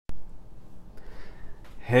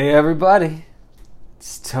Hey everybody,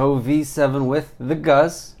 it's Toe V7 with the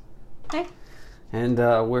Guz. Hey. And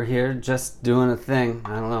we're here just doing a thing.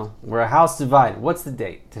 I don't know. We're a house divided. What's the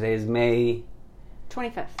date? Today is May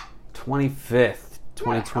 25th. 25th,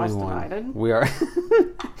 2021. House divided. We are.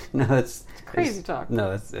 No, that's crazy talk.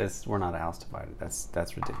 No, that's we're not a house divided.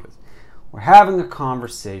 That's ridiculous. We're having a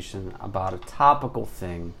conversation about a topical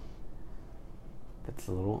thing that's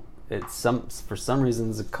a little. For some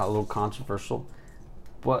reason, it's a little controversial.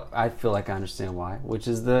 But I feel like I understand why, which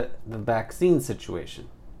is the vaccine situation.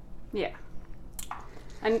 Yeah.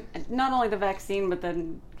 And not only the vaccine, but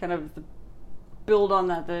then kind of the build on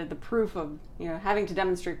that, the proof of, having to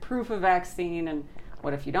demonstrate proof of vaccine, and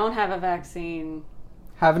what if you don't have a vaccine?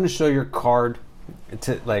 Having to show your card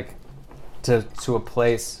to a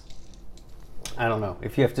place. I don't know.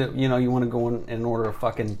 If you have to, you want to go in and order a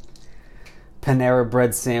fucking Panera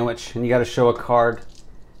bread sandwich, and you got to show a card.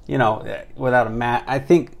 Without a mat, I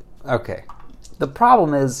think, okay. The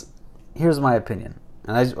problem is, here's my opinion,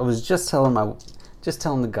 and I was just telling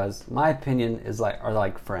the Guz, my opinion is are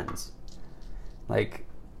like friends. Like,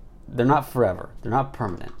 they're not forever, they're not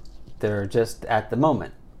permanent, they're just at the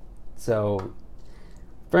moment. So,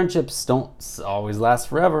 friendships don't always last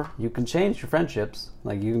forever. You can change your friendships.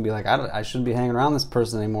 Like, you can be like, I shouldn't be hanging around this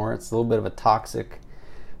person anymore. It's a little bit of a toxic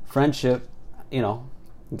friendship,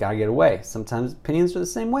 You gotta get away. Sometimes opinions are the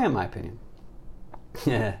same way, in my opinion.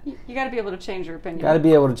 Yeah. You gotta be able to change your opinion. Gotta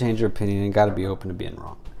be able to change your opinion and gotta be open to being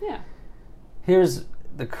wrong. Yeah. Here's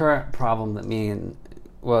the current problem that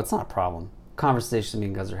it's not a problem. Conversation me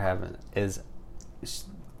and Guz are having is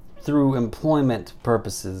through employment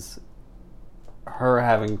purposes, her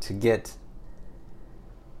having to get.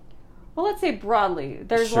 Well, let's say broadly,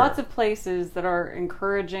 there's Sure. lots of places that are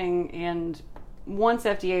encouraging and once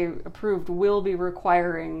FDA approved, will be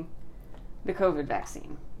requiring the COVID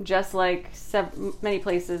vaccine. Just like many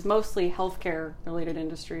places, mostly healthcare related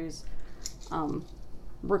industries,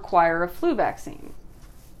 require a flu vaccine.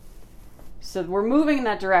 So we're moving in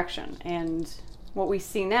that direction. And what we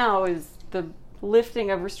see now is the lifting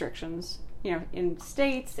of restrictions, in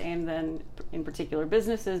states and then in particular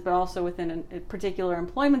businesses, but also within particular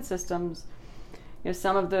employment systems.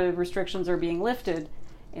 Some of the restrictions are being lifted.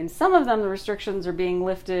 In some of them, the restrictions are being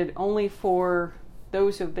lifted only for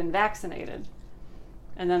those who have been vaccinated.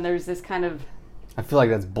 And then there's this kind of... I feel like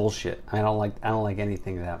that's bullshit. I don't like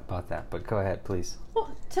anything about that, but go ahead, please.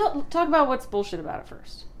 Well, talk about what's bullshit about it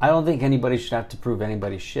first. I don't think anybody should have to prove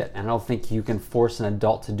anybody's shit, and I don't think you can force an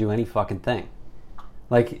adult to do any fucking thing.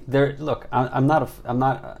 Like, I'm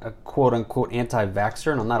not a quote unquote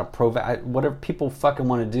anti-vaxxer, and I'm not a whatever people fucking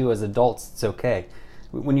want to do as adults, it's okay.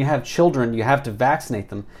 When you have children, you have to vaccinate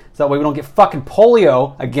them. So that way we don't get fucking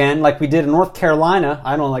polio again like we did in North Carolina.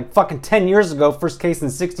 I don't know, like fucking 10 years ago, first case in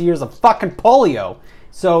 60 years of fucking polio.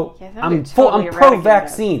 So I'm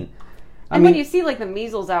pro-vaccine. And when you see like the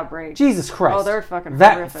measles outbreak. Jesus Christ. Oh, they're fucking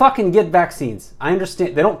horrific. Fucking get vaccines. I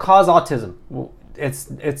understand. They don't cause autism. Well,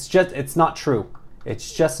 it's not true.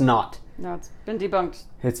 It's just not. No, it's been debunked.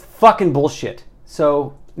 It's fucking bullshit.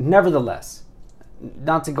 So, nevertheless...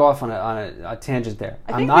 Not to go off on a tangent there.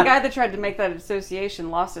 I think the guy that tried to make that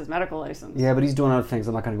association lost his medical license. Yeah, but he's doing other things.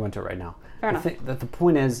 I'm not going to go into it right now. Fair enough. The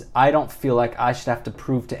point is, I don't feel like I should have to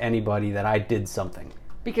prove to anybody that I did something.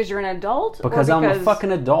 Because you're an adult? Because I'm a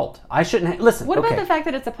fucking adult. I shouldn't... Listen, What about the fact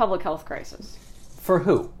that it's a public health crisis? For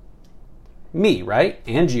who? Me, right?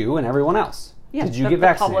 And you and everyone else. Yeah, did you get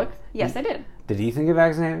vaccinated? Public? Yes, I did. Did Ethan get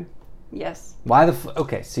vaccinated? Yes. Why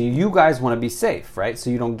okay, so you guys want to be safe, right?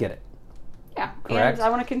 So you don't get it. Yeah, correct? And I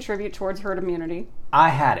want to contribute towards herd immunity. I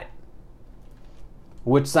had it.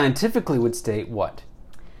 Which scientifically would state what?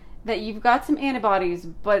 That you've got some antibodies,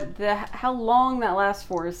 but how long that lasts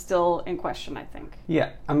for is still in question, I think.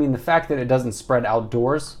 Yeah, I mean, the fact that it doesn't spread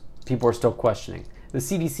outdoors, people are still questioning. The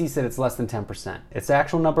CDC said it's less than 10%. Its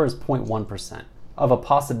actual number is 0.1% of a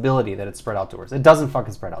possibility that it spread outdoors. It doesn't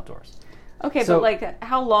fucking spread outdoors. Okay, so, but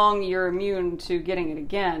how long you're immune to getting it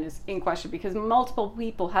again is in question, because multiple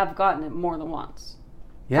people have gotten it more than once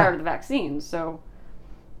prior to the vaccine. So,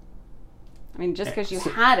 I mean, just because you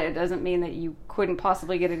had it doesn't mean that you couldn't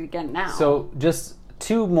possibly get it again now. So, just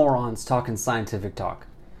two morons talking scientific talk.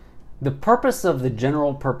 The purpose of the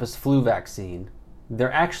general purpose flu vaccine,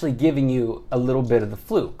 they're actually giving you a little bit of the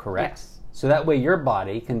flu, correct? Yes. So that way your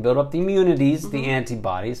body can build up the immunities, the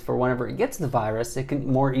antibodies, for whenever it gets the virus, it can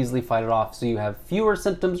more easily fight it off. So you have fewer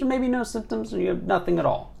symptoms, or maybe no symptoms, or you have nothing at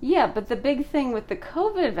all. Yeah, but the big thing with the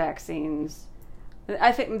COVID vaccines,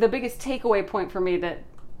 I think the biggest takeaway point for me that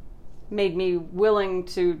made me willing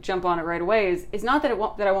to jump on it right away is not that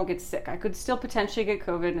I won't get sick. I could still potentially get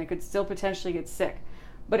COVID, and I could still potentially get sick.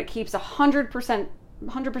 But it keeps 100%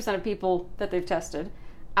 100% of people that they've tested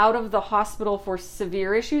out of the hospital for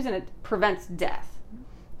severe issues, and it prevents death.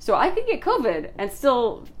 So I could get COVID and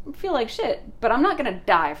still feel like shit, but I'm not going to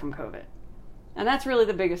die from COVID. And that's really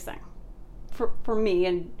the biggest thing for me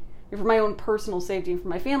and for my own personal safety and for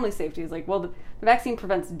my family's safety. Is like, well, the vaccine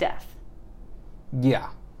prevents death. Yeah.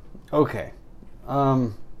 Okay.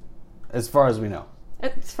 As far as we know.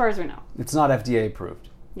 As far as we know. It's not FDA approved.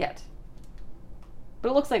 Yet. But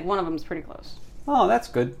it looks like one of them's pretty close. Oh, that's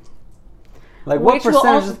good. Like, what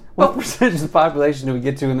percentage of the population do we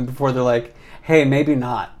get to before they're like, hey, maybe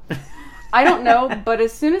not? I don't know, but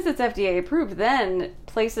as soon as it's FDA approved, then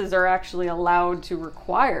places are actually allowed to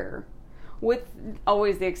require, with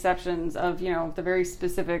always the exceptions of, the very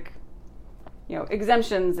specific,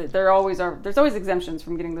 exemptions. There's always exemptions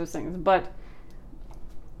from getting those things, but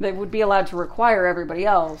they would be allowed to require everybody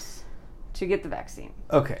else to get the vaccine.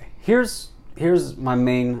 Okay, here's my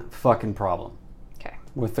main fucking problem. Okay.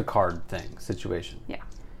 With the card thing situation. Yeah.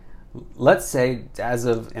 Let's say,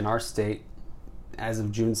 in our state, as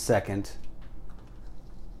of June 2nd,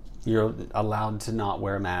 you're allowed to not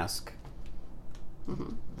wear a mask.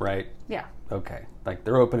 Mm-hmm. Right? Yeah. Okay. Like,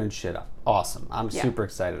 they're opening shit up. Awesome. I'm super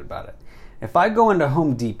excited about it. If I go into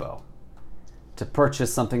Home Depot to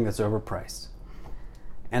purchase something that's overpriced,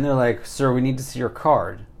 and they're like, sir, we need to see your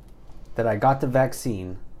card that I got the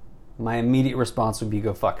vaccine, my immediate response would be,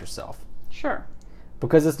 go fuck yourself. Sure.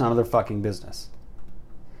 Because it's none of their fucking business.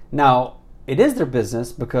 Now, it is their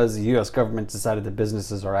business because the U.S. government decided that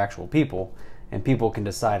businesses are actual people, and people can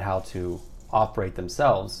decide how to operate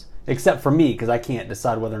themselves, except for me, because I can't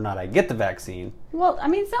decide whether or not I get the vaccine. Well, I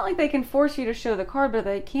mean, it's not like they can force you to show the card, but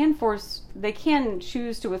they can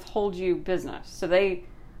choose to withhold you business. So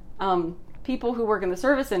people who work in the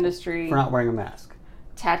service industry... For not wearing a mask.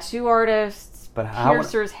 Tattoo artists,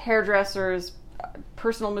 piercers, hairdressers,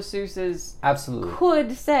 personal masseuses... Absolutely.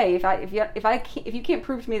 ...could say, if you can't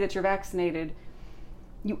prove to me that you're vaccinated,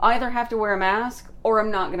 you either have to wear a mask or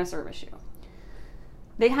I'm not going to service you.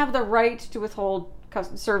 They have the right to withhold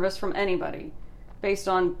service from anybody based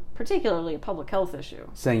on particularly a public health issue.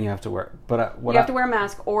 Saying you have to wear... you have to wear a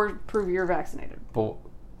mask or prove you're vaccinated. But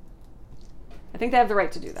I think they have the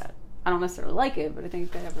right to do that. I don't necessarily like it, but I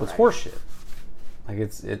think they have the right. It's horseshit. Like,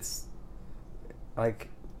 it's like...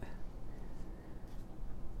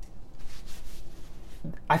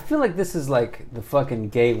 I feel like this is like the fucking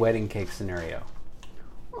gay wedding cake scenario.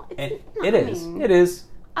 Well, It is.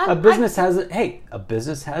 A business has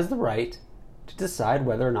the right to decide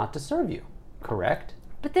whether or not to serve you. Correct?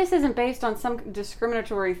 But this isn't based on some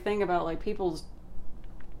discriminatory thing about like people's,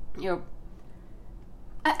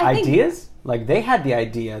 ideas. Like, they had the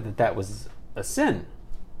idea that was a sin.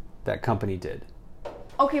 That company did.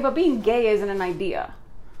 Okay, but being gay isn't an idea.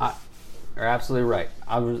 You're absolutely right.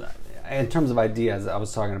 In terms of ideas, I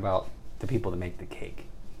was talking about the people that make the cake.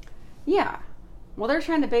 Yeah. Well, they're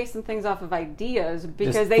trying to base some things off of ideas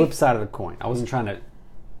because Just they... flip side of the coin. I wasn't trying to...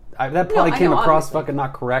 that probably came across obviously. Fucking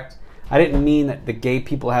not correct. I didn't mean that the gay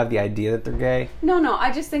people have the idea that they're gay. No.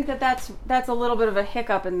 I just think that's a little bit of a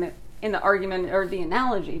hiccup in the argument or the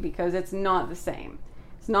analogy because it's not the same.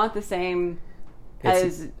 It's not the same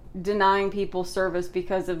as denying people service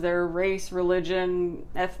because of their race, religion,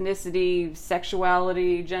 ethnicity,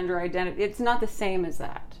 sexuality, gender identity. It's not the same as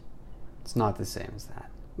that. It's not the same as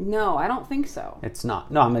that. No, I don't think so. It's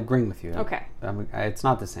not. No, I'm agreeing with you. Okay. It's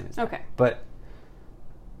not the same as that. Okay. But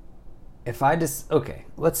if I just... Okay,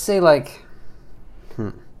 let's say like...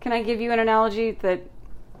 Can I give you an analogy that...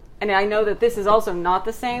 And I know that this is also not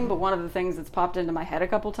the same, but one of the things that's popped into my head a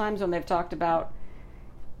couple times when they've talked about...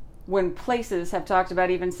 When places have talked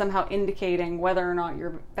about even somehow indicating whether or not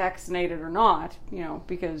you're vaccinated or not,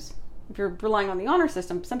 because if you're relying on the honor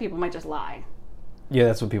system, some people might just lie. Yeah,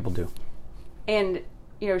 that's what people do. And,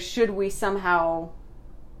 should we somehow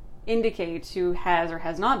indicate who has or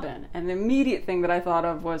has not been? And the immediate thing that I thought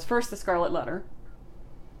of was first the Scarlet Letter,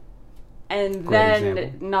 and then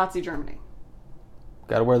example. Nazi Germany.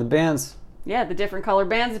 Gotta wear the bands. Yeah, the different color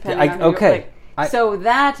bands depending on who okay. So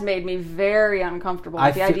that made me very uncomfortable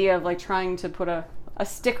with the idea of like trying to put a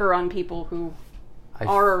sticker on people who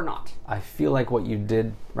are or not. I feel like what you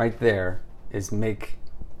did right there is make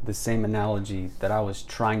the same analogy that I was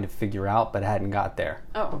trying to figure out but hadn't got there.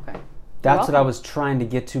 Oh, okay. That's what I was trying to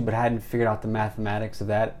get to but hadn't figured out the mathematics of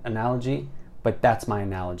that analogy, but that's my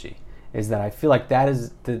analogy. Is that I feel like that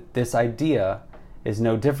is this idea is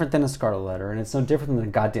no different than a Scarlet Letter, and it's no different than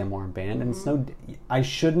a goddamn armband, and it's I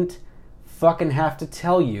shouldn't fucking have to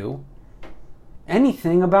tell you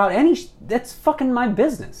anything about that's fucking my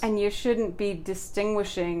business. And you shouldn't be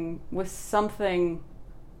distinguishing with some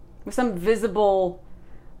visible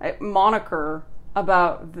moniker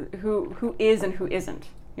about who is and who isn't.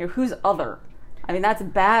 You know, who's other. I mean, that's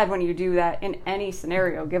bad when you do that in any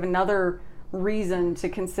scenario. Give another reason to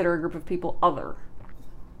consider a group of people other.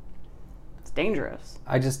 It's dangerous.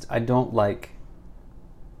 I don't like...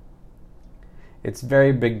 It's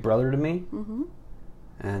very Big Brother to me. Mm-hmm.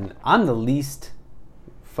 And I'm the least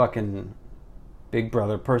fucking Big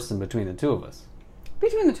Brother person between the two of us.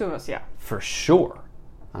 Between the two of us, yeah. For sure.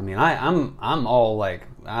 I mean, I'm all like,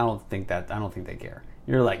 I don't think they care.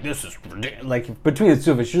 You're like, this is ridiculous. Like, between the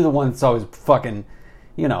two of us, you're the one that's always fucking,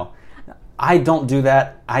 you know. I don't do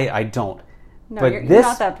that. I don't. No, but you're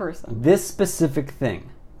not that person. This specific thing,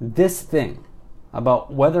 this thing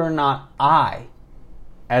about whether or not I,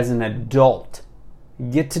 as an adult,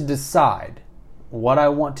 get to decide what I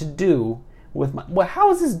want to do with my... Well, how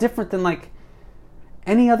is this different than, like,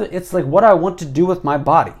 any other... It's like what I want to do with my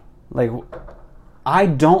body. Like,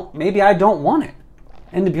 maybe I don't want it.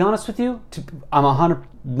 And to be honest with you, I'm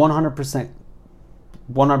 100%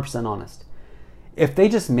 honest. If they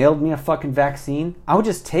just mailed me a fucking vaccine, I would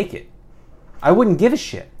just take it. I wouldn't give a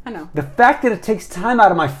shit. I know. The fact that it takes time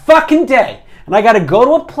out of my fucking day and I got to go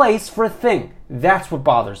to a place for a thing, that's what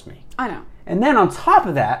bothers me. I know. And then on top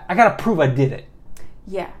of that, I got to prove I did it.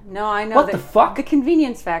 Yeah. No, I know. What the fuck? The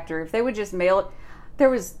convenience factor. If they would just mail it, there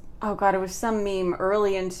was... Oh God, it was some meme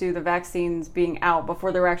early into the vaccines being out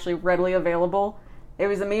before they were actually readily available. It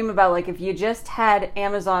was a meme about, like, if you just had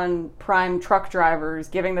Amazon Prime truck drivers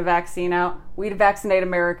giving the vaccine out, we'd vaccinate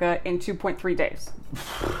America in 2.3 days.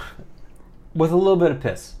 With a little bit of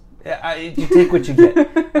piss. You take what you get.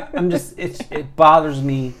 It bothers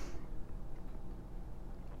me.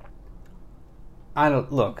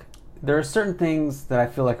 Look, there are certain things that I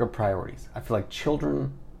feel like are priorities. I feel like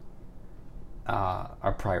children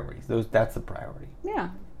are priorities. That's the priority. Yeah.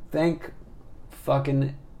 Thank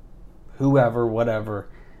fucking whoever, whatever,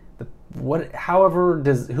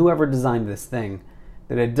 whoever designed this thing,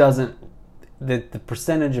 that the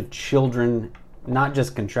percentage of children not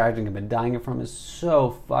just contracting it but dying from is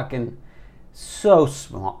so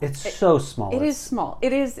small. It's so small. It is small.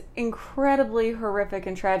 It is incredibly horrific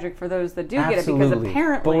and tragic for those that do Absolutely. Get it, because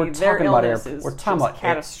apparently their illness is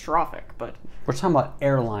catastrophic. But we're talking about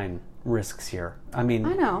airline risks here. I mean,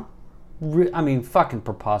 I know. Fucking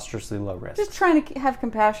preposterously low risk. Just trying to have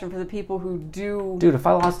compassion for the people who do. Dude, if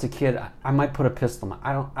I lost a kid, I might put a pistol in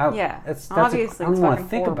my... Obviously, I don't want to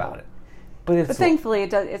think about it. But thankfully,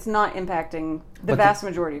 it's not impacting the vast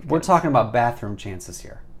majority of kids. We're talking about bathroom chances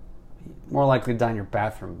here. More likely to die in your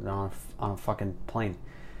bathroom than on a fucking plane.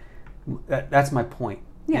 That's my point.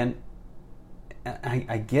 Yeah. And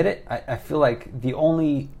I get it. I feel like the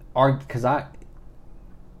only... Because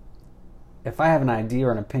if I have an idea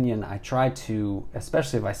or an opinion, I try to,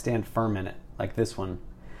 especially if I stand firm in it, like this one,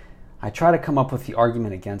 I try to come up with the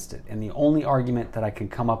argument against it. And the only argument that I can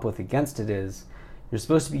come up with against it is, you're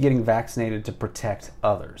supposed to be getting vaccinated to protect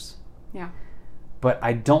others. Yeah. But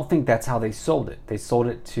I don't think that's how they sold it. They sold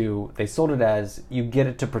it as, you get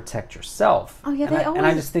it to protect yourself. Oh yeah, and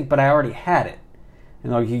I just think, but I already had it.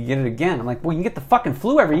 And like, you get it again. I'm like, well, you can get the fucking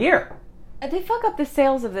flu every year. They fuck up the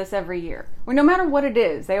sales of this every year. Well, no matter what it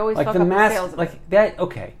is, they always fuck up the sales of it. Like that,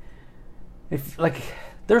 okay.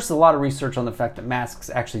 There's a lot of research on the fact that masks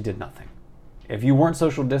actually did nothing. If you weren't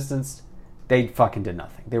social distanced, they fucking did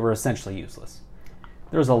nothing. They were essentially useless.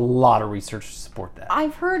 There's a lot of research to support that.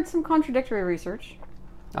 I've heard some contradictory research.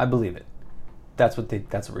 I believe it. That's what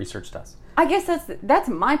research does. I guess that's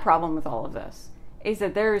my problem with all of this. Is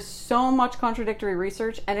that there is so much contradictory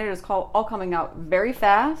research, and it is all coming out very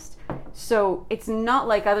fast. So it's not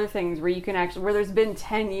like other things where you can where there's been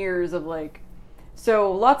 10 years of like,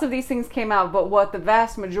 so lots of these things came out, but what the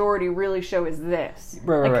vast majority really show is this.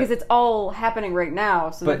 Right. Because it's all happening right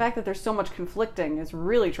now. So the fact that there's so much conflicting is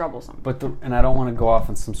really troublesome. And I don't want to go off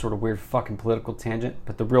on some sort of weird fucking political tangent,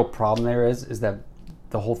 but the real problem there is that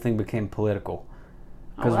the whole thing became political.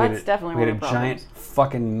 Because that's definitely one of the problems. We had a giant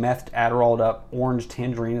fucking methed, Adderalled up orange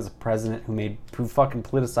tangerine as a president who fucking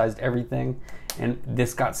politicized everything, and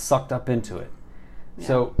this got sucked up into it.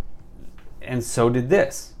 Yeah. So did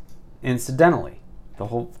this, incidentally,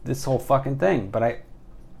 this whole fucking thing. But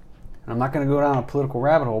I'm not going to go down a political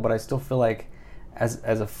rabbit hole, but I still feel like as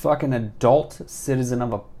a fucking adult citizen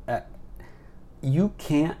of you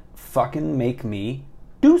can't fucking make me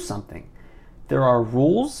do something. There are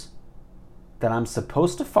rules that I'm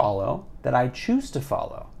supposed to follow, that I choose to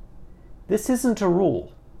follow. This isn't a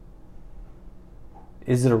rule.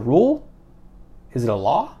 Is it a rule? Is it a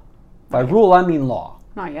law? By rule, I mean law.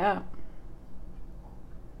 Not yet.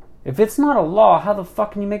 If it's not a law, how the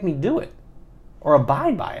fuck can you make me do it? Or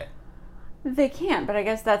abide by it? They can't, but I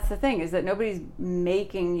guess that's the thing, is that nobody's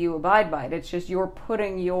making you abide by it. It's just you're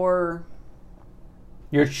putting your...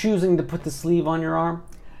 You're choosing to put the sleeve on your arm?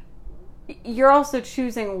 You're also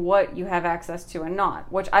choosing what you have access to and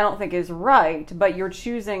not, which I don't think is right, but you're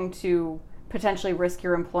choosing to potentially risk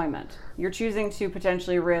your employment. You're choosing to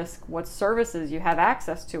potentially risk what services you have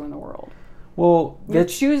access to in the world. Well, you're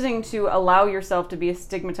choosing to allow yourself to be a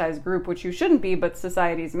stigmatized group, which you shouldn't be, but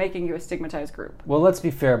society is making you a stigmatized group. Well, let's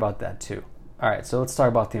be fair about that too. All right, so let's talk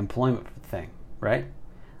about the employment thing, right?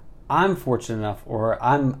 I'm fortunate enough, or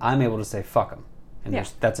I'm able to say fuck them, and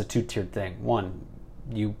that's a two-tiered thing. One,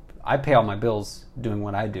 I pay all my bills doing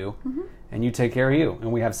what I do, and you take care of you,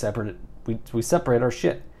 and we have we separate our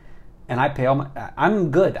shit, and I pay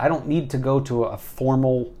I'm good. I don't need to go to a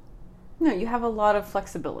formal. No, you have a lot of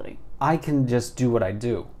flexibility. I can just do what I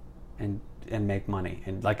do, and make money,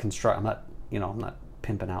 and like construct. I'm not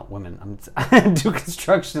pimping out women. I do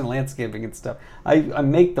construction and landscaping and stuff. I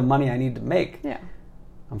make the money I need to make. Yeah,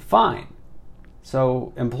 I'm fine.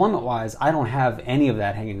 So employment-wise, I don't have any of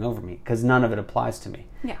that hanging over me because none of it applies to me.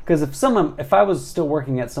 Yeah. Because if I was still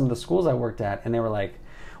working at some of the schools I worked at, and they were like,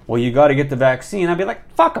 "Well, you got to get the vaccine," I'd be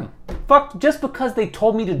like, "Fuck them, fuck!" Just because they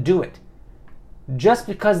told me to do it, just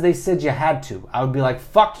because they said you had to, I would be like,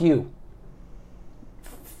 "Fuck you,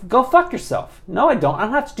 go fuck yourself." No, I don't. I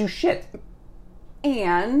don't have to do shit.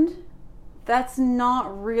 And that's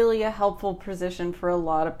not really a helpful position for a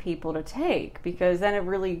lot of people to take, because then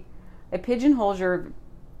it pigeonholes your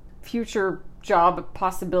future job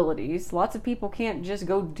possibilities. Lots of people can't just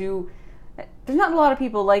go do... There's not a lot of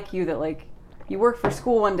people like you that, like, you work for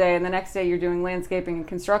school one day and the next day you're doing landscaping and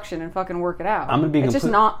construction and fucking work it out. It's just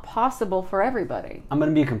not possible for everybody. I'm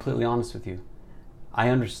going to be completely honest with you. I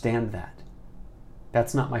understand that.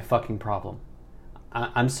 That's not my fucking problem.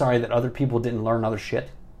 I'm sorry that other people didn't learn other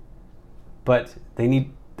shit, but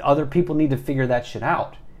other people need to figure that shit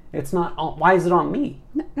out. It's not. Why is it on me?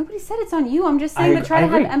 No, nobody said it's on you. I'm just saying that try to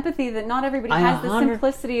have empathy. That not everybody has the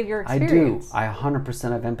simplicity of your experience. I do. I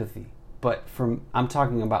 100% have empathy, but I'm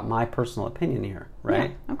talking about my personal opinion here,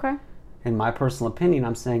 right? Yeah, okay. In my personal opinion,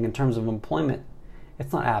 I'm saying in terms of employment,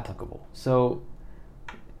 it's not applicable. So,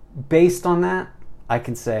 based on that, I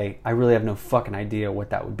can say I really have no fucking idea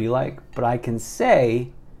what that would be like, but I can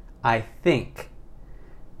say I think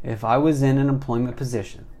if I was in an employment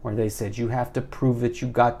position where they said you have to prove that you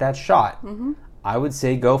got that shot, I would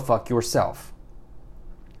say go fuck yourself.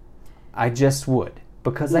 I just would,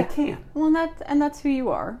 because I can. Well, and that's who you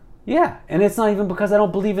are. Yeah, and it's not even because I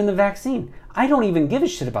don't believe in the vaccine. I don't even give a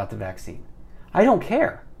shit about the vaccine. I don't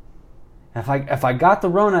care. If I got the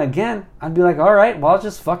Rona again, I'd be like, all right, well, I'll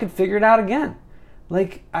just fucking figure it out again.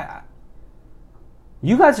 Like,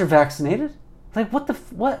 you guys are vaccinated. Like, what?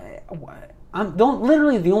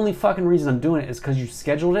 Literally the only fucking reason I'm doing it is because you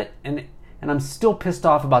scheduled it, and I'm still pissed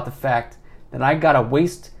off about the fact that I gotta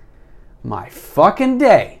waste my fucking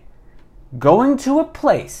day going to a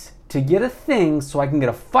place to get a thing so I can get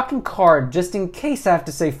a fucking card just in case I have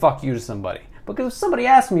to say fuck you to somebody. Because if somebody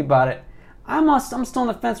asks me about it, I'm still on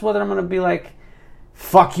the fence whether I'm gonna be like,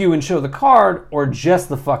 fuck you and show the card, or just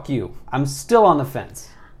the fuck you. I'm still on the fence.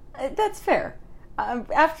 That's fair.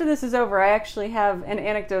 After this is over, I actually have an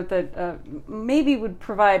anecdote that maybe would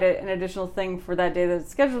provide an additional thing for that day that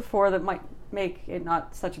it's scheduled for that might make it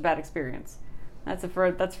not such a bad experience. That's for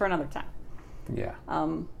another time. Yeah.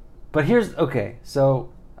 But okay,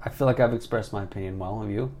 so I feel like I've expressed my opinion well. Have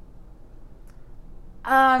you?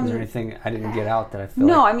 Is there anything I didn't get out that I feel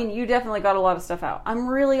No, I mean, you definitely got a lot of stuff out. I'm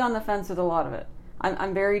really on the fence with a lot of it.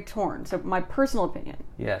 I'm very torn. So my personal opinion.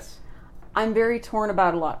 Yes. I'm very torn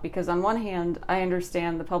about a lot because on one hand, I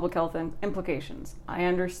understand the public health implications. I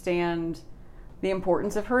understand the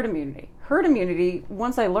importance of herd immunity. Herd immunity,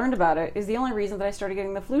 once I learned about it, is the only reason that I started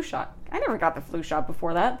getting the flu shot. I never got the flu shot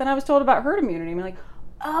before that. Then I was told about herd immunity. I'm like,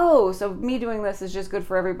 oh, so me doing this is just good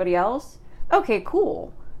for everybody else? Okay,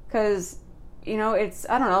 cool. Because, it's,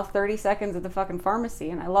 30 seconds at the fucking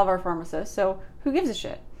pharmacy, and I love our pharmacist, so who gives a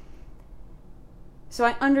shit? So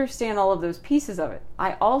I understand all of those pieces of it.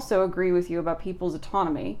 I also agree with you about people's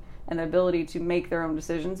autonomy and the ability to make their own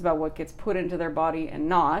decisions about what gets put into their body and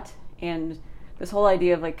not. And this whole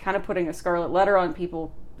idea of kind of putting a scarlet letter on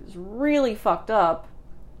people is really fucked up.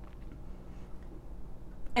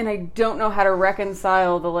 And I don't know how to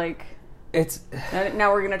reconcile the It's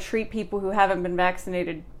now we're going to treat people who haven't been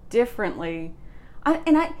vaccinated differently. I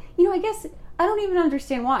guess I don't even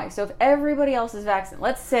understand why. So if everybody else is vaccinated,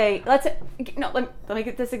 let me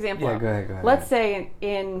get this example out. Go ahead. Let's say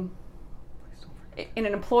in an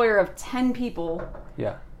employer of 10 people,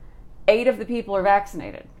 8 of the people are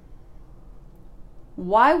vaccinated.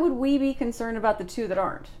 Why would we be concerned about the 2 that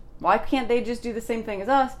aren't? Why can't they just do the same thing as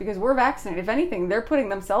us? Because we're vaccinated. If anything, they're putting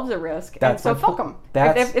themselves at risk. That's and so my fuck point.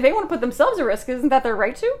 them. If they want to put themselves at risk, isn't that their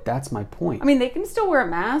right to? That's my point. I mean, they can still wear a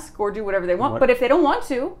mask or do whatever they want. But if they don't want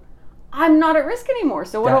to, I'm not at risk anymore.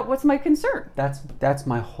 So what's my concern? That's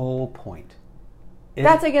my whole point.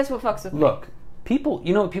 That's, I guess, what fucks with me. Look, people,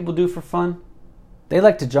 you know what people do for fun? They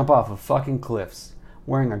like to jump off of fucking cliffs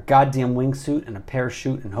wearing a goddamn wingsuit and a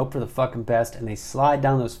parachute and hope for the fucking best, and they slide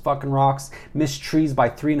down those fucking rocks, miss trees by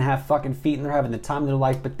 3.5 fucking feet, and they're having the time of their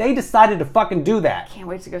life, but they decided to fucking do that. Can't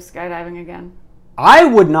wait to go skydiving again. I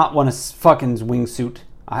would not want a fucking wingsuit.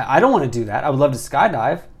 I don't want to do that. I would love to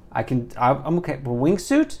skydive. I'm okay. But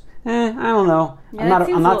wingsuit? I don't know. Yeah,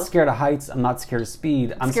 I'm not scared of heights. I'm not scared of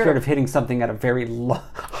speed. I'm scared of hitting something at a very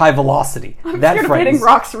high velocity. I'm scared of hitting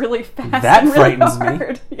rocks really fast. That and really frightens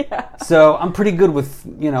hard. me. Yeah. So I'm pretty good with,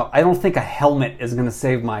 I don't think a helmet is going to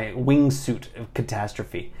save my wingsuit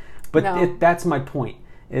catastrophe. But No. that's my point.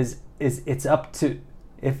 Is it's up to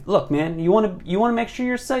look, man, you want to make sure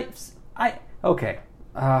you're safe. Fuck. All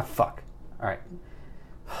right.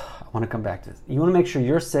 I want to come back to this. You want to make sure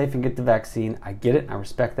you're safe and get the vaccine. I get it. I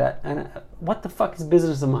respect that. And what the fuck is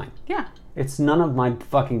business of mine? Yeah. It's none of my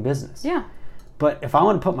fucking business. Yeah. But if I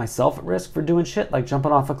want to put myself at risk for doing shit like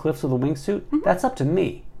jumping off a cliff with a wingsuit, that's up to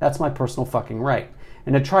me. That's my personal fucking right.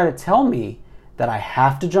 And to try to tell me that I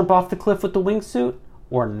have to jump off the cliff with the wingsuit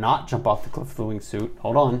or not jump off the cliff with the wingsuit,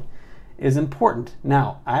 hold on, is important.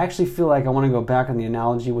 Now, I actually feel like I want to go back on the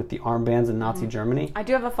analogy with the armbands in Nazi Germany. I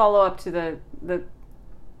do have a follow-up to the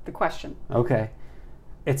question. Okay.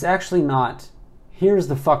 It's actually not. Here's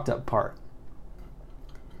the fucked up part.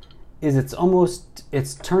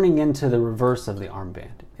 It's turning into the reverse of the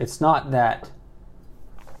armband. It's not that.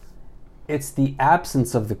 It's the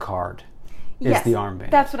absence of the card is the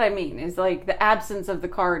armband. That's what I mean. Is like the absence of the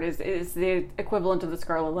card is the equivalent of the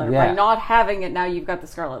scarlet letter. Yeah. By not having it, now you've got the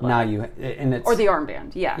scarlet letter. Or the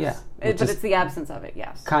armband, yes. Yeah. But it's the absence of it,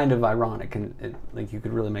 yes. Kind of ironic, and like you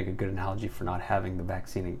could really make a good analogy for not having the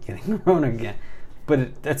vaccine and getting Corona again. But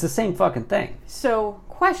it's the same fucking thing. So,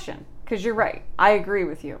 question, because you're right. I agree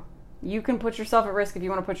with you. You can put yourself at risk if you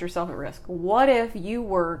want to put yourself at risk. What if you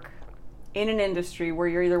work in an industry where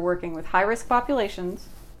you're either working with high-risk populations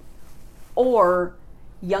or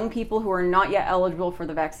young people who are not yet eligible for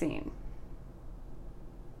the vaccine?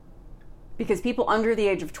 Because people under the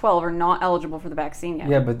age of 12 are not eligible for the vaccine yet.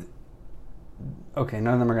 Yeah, but okay,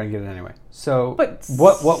 none of them are going to get it anyway. So, but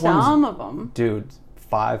what some ones, of them, dude,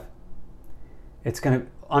 5. It's going to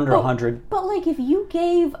under 100. But like, if you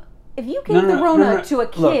gave the Rona to a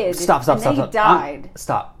kid, look, stop, and they died.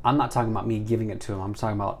 Stop. I'm not talking about me giving it to him. I'm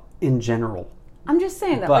talking about in general. I'm just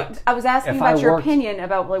saying that. But like, I was asking about your opinion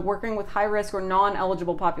about like working with high risk or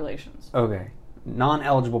non-eligible populations. Okay.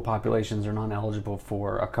 Non-eligible populations are non-eligible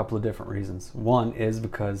for a couple of different reasons. One is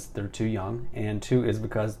because they're too young, and 2 is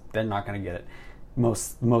because they're not going to get it.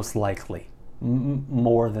 Most likely.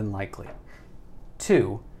 More than likely.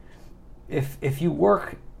 2, if you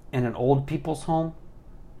work in an old people's home,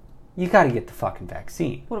 you got to get the fucking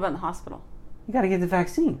vaccine. What about in the hospital? You got to get the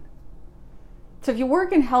vaccine. So if you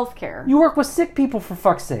work in healthcare, you work with sick people, for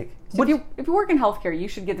fuck's sake. So if you work in healthcare, you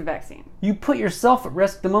should get the vaccine. You put yourself at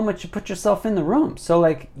risk the moment you put yourself in the room. So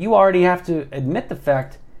like, you already have to admit the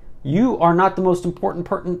fact you are not the most important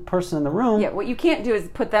person in the room. Yeah, what you can't do is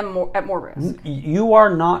put them at more risk. You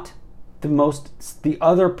are not the most. The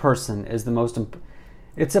other person is the most.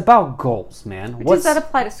 It's about goals, man. Does that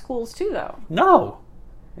apply to schools too, though? No,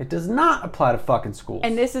 it does not apply to fucking schools.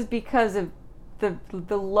 And this is because of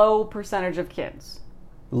the low percentage of kids.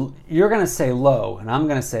 You're gonna say low, and I'm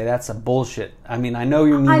gonna say that's a bullshit. I mean, I know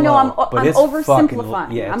you mean I know, low, but it's oversimplifying.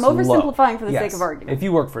 Fucking, yeah, I'm oversimplifying for the yes. sake of argument. If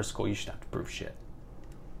you work for a school, you should have to prove shit.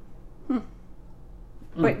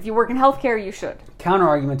 But if you work in healthcare, you should. Counter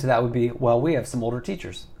argument to that would be, well, we have some older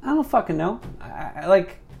teachers. I don't fucking know. I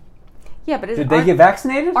like. Yeah, but did they get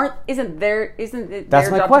vaccinated? Isn't it That's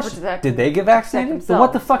their my job question. to protect? Did they get vaccinated? So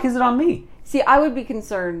what the fuck is it on me? See, I would be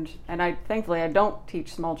concerned, and thankfully I don't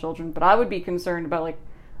teach small children, but I would be concerned about like,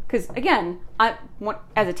 because again, as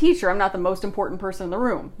a teacher, I'm not the most important person in the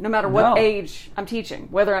room, no matter what age I'm teaching.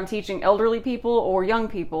 Whether I'm teaching elderly people or young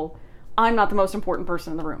people, I'm not the most important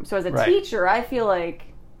person in the room. So as a teacher, I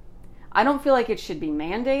don't feel like it should be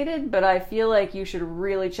mandated, but I feel like you should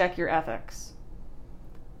really check your ethics.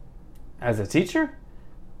 As a teacher?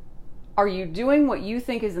 Are you doing what you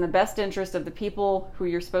think is in the best interest of the people who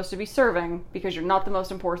you're supposed to be serving because you're not the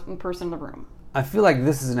most important person in the room? I feel like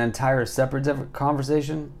this is an entire separate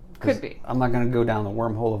conversation. Could be. I'm not going to go down the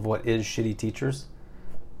wormhole of what is shitty teachers.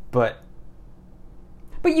 But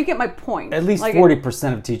But you get my point. At least Like,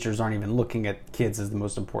 40% of teachers aren't even looking at kids as the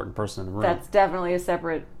most important person in the room. That's definitely a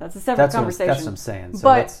separate conversation. That's what I'm saying.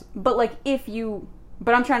 So but like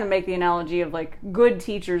but I'm trying to make the analogy of like good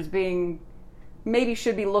teachers being maybe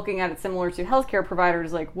should be looking at it similar to healthcare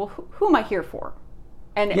providers. Like, well, who am I here for?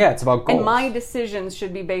 And yeah, it's about goals. And my decisions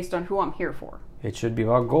should be based on who I'm here for. It should be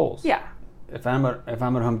about goals. Yeah. If I'm at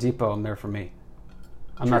Home Depot, I'm there for me.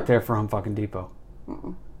 I'm not there for Home fucking Depot.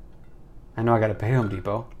 Mm-mm. I know I got to pay Home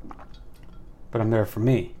Depot, but I'm there for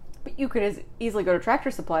me. But you could as easily go to Tractor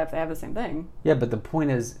Supply if they have the same thing. Yeah, but the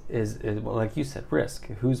point is well, like you said, risk.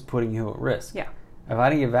 Who's putting you at risk? Yeah. If I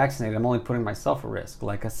didn't get vaccinated, I'm only putting myself at risk,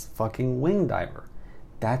 like a fucking wing diver.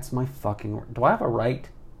 That's my fucking... Do I have a right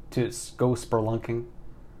to go spelunking?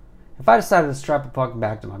 If I decided to strap a fucking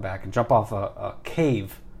bag to my back and jump off a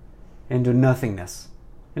cave into nothingness,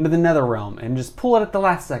 into the nether realm, and just pull it at the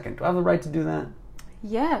last second, do I have the right to do that?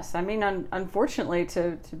 Yes, I mean, unfortunately,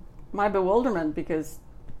 to my bewilderment, because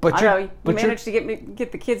you managed to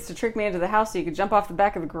get the kids to trick me into the house so you could jump off the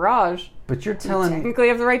back of the garage. But you're telling me... You technically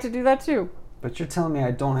have the right to do that, too. But you're telling me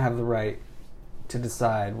I don't have the right to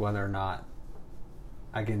decide whether or not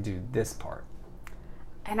I can do this part.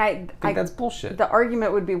 And I think that's bullshit. The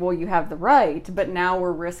argument would be, well, you have the right, but now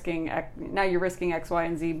you're risking X, Y,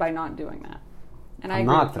 and Z by not doing that. And I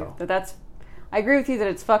agree with you that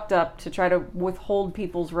it's fucked up to try to withhold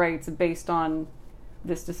people's rights based on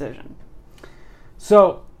this decision.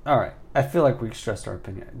 So, all right, I feel like we stressed our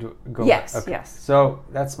opinion. Yes, okay. yes. So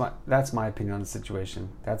that's my opinion on the situation.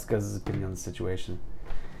 That's Guz's opinion on the situation.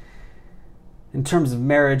 In terms of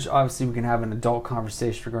marriage, obviously we can have an adult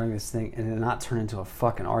conversation regarding this thing and it not turn into a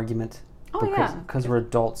fucking argument. Because we're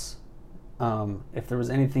adults. If there was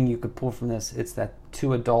anything you could pull from this, it's that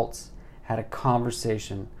two adults had a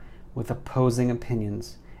conversation with opposing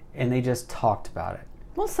opinions and they just talked about it.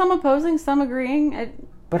 Well, some opposing, some agreeing.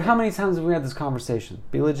 But how many times have we had this conversation?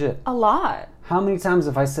 Be legit. A lot. How many times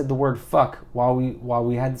have I said the word fuck while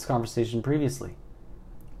we had this conversation previously?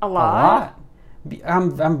 A lot.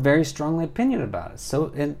 I'm very strongly opinionated about it.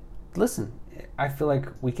 So, and listen, I feel like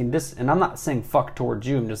we can and I'm not saying fuck towards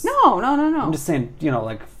you. I'm just no. I'm just saying,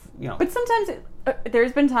 But sometimes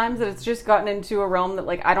there's been times that it's just gotten into a realm that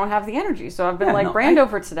like I don't have the energy, so I've been Brando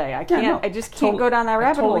for today. I can't. I just can't go down that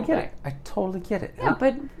rabbit hole. I totally get it. Yeah,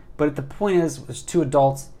 but the point is, there's two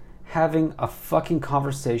adults having a fucking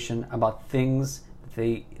conversation about things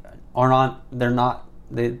they don't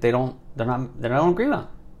agree on.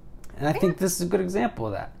 And I think this is a good example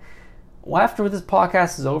of that. Well, after this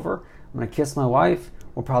podcast is over, I'm going to kiss my wife.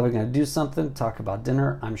 We're probably going to do something, talk about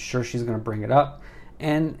dinner. I'm sure she's going to bring it up.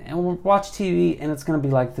 And we'll watch TV, and it's going to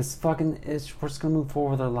be like this fucking... we're just going to move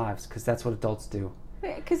forward with our lives, because that's what adults do.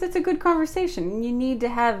 Because it's a good conversation. You need to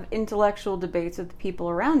have intellectual debates with the people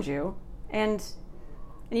around you. And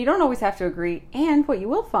you don't always have to agree. And what you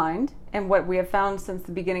will find, and what we have found since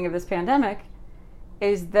the beginning of this pandemic,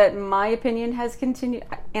 is that my opinion has continued,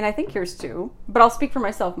 and I think yours too, but I'll speak for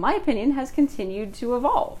myself, my opinion has continued to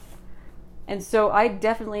evolve. And so I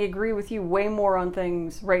definitely agree with you way more on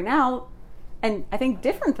things right now, and I think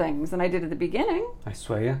different things than I did at the beginning. I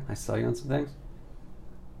swear you, I saw you on some things.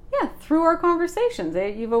 Yeah, through our conversations.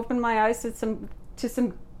 You've opened my eyes to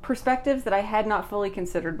some perspectives that I had not fully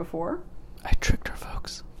considered before. I tricked her,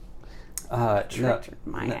 folks. Tricked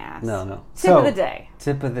my ass. No. Tip of the day.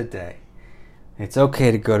 Tip of the day. It's okay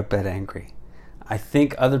to go to bed angry. I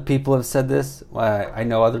think other people have said this. I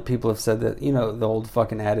know other people have said that. You know, the old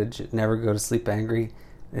fucking adage, never go to sleep angry,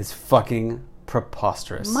 is fucking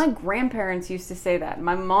preposterous. My grandparents used to say that.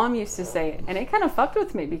 My mom used to say it. And it kind of fucked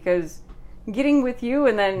with me because getting with you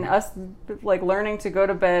and then us like learning to go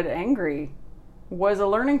to bed angry was a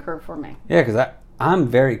learning curve for me. Yeah, because I'm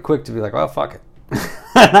very quick to be like, well, fuck it.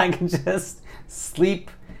 And I can just sleep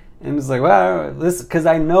and it's like, well, listen, because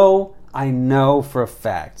I know for a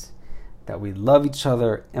fact that we love each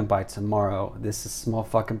other, and by tomorrow, this is small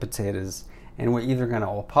fucking potatoes, and we're either going to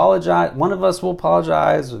apologize, one of us will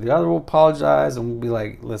apologize, or the other will apologize, and we'll be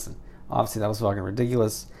like, listen, obviously that was fucking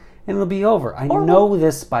ridiculous, and it'll be over. I know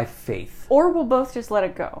this by faith. Or we'll both just let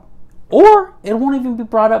it go. Or it won't even be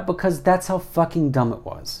brought up because that's how fucking dumb it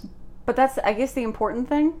was. But that's, I guess, the important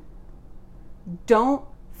thing. Don't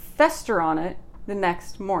fester on it the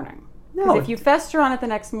next morning. Because if you fester on it the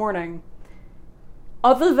next morning,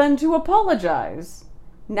 other than to apologize,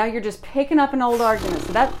 now you're just picking up an old argument.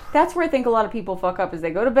 So that's where I think a lot of people fuck up, is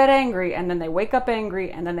they go to bed angry, and then they wake up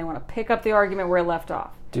angry, and then they want to pick up the argument where it left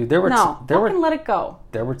off. Dude, let it go.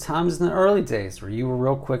 There were times in the early days where you were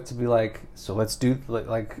real quick to be like, so let's do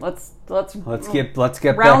let's get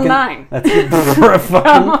round back 9. Let's get for a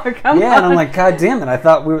fucking come on. And I'm like, God damn it! I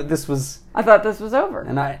thought this was I thought this was over.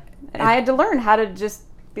 And I had to learn how to just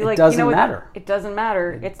be like, doesn't matter. It doesn't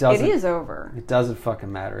matter. It is over. It doesn't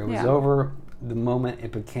fucking matter. It was over the moment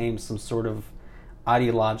it became some sort of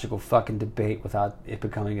ideological fucking debate without it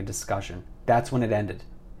becoming a discussion. That's when it ended.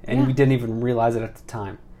 And we didn't even realize it at the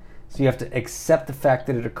time. So you have to accept the fact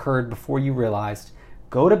that it occurred before you realized.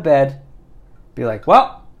 Go to bed. Be like,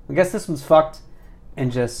 well, I guess this one's fucked. And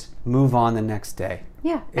just move on the next day.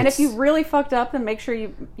 Yeah. And if you really fucked up, then make sure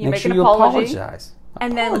you make an apology. Apologize.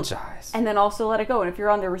 And then also let it go. And if you're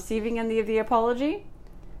on the receiving end of the apology,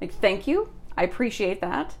 like, thank you. I appreciate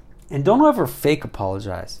that. And don't ever fake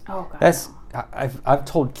apologize. Oh, God. I've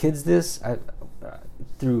told kids this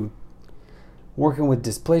through working with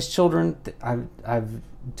displaced children. I've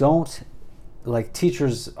don't, like,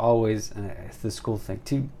 teachers always, it's the school thing,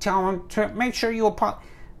 to tell them to make sure you apologize.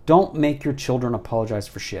 Don't make your children apologize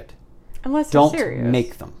for shit. Unless it's don't serious.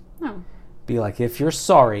 Make them. No. Be like, if you're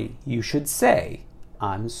sorry, you should say,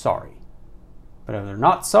 I'm sorry. But if they're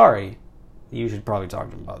not sorry, you should probably talk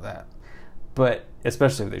to them about that. But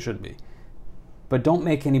especially if they should be. But don't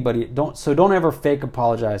make anybody don't ever fake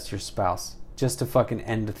apologize to your spouse just to fucking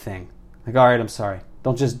end the thing. Like, all right, I'm sorry.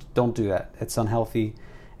 Don't do that. It's unhealthy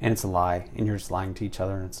and it's a lie and you're just lying to each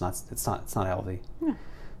other and it's not healthy. Yeah.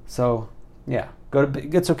 So, yeah, go to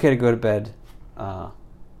bed. It's okay to go to bed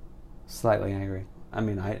slightly angry. I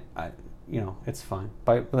mean, I it's fine.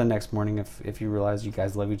 By the next morning, if you realize you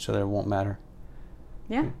guys love each other, it won't matter.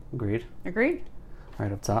 Yeah. Agreed. All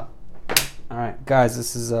right, up top. All right, guys,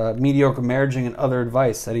 this is Mediocre Marriaging and Other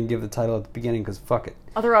Advice. I didn't give the title at the beginning because fuck it.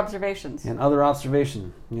 Other observations. And other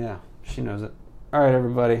observation. Yeah, she knows it. All right,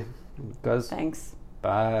 everybody. Guys. Thanks.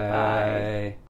 Bye.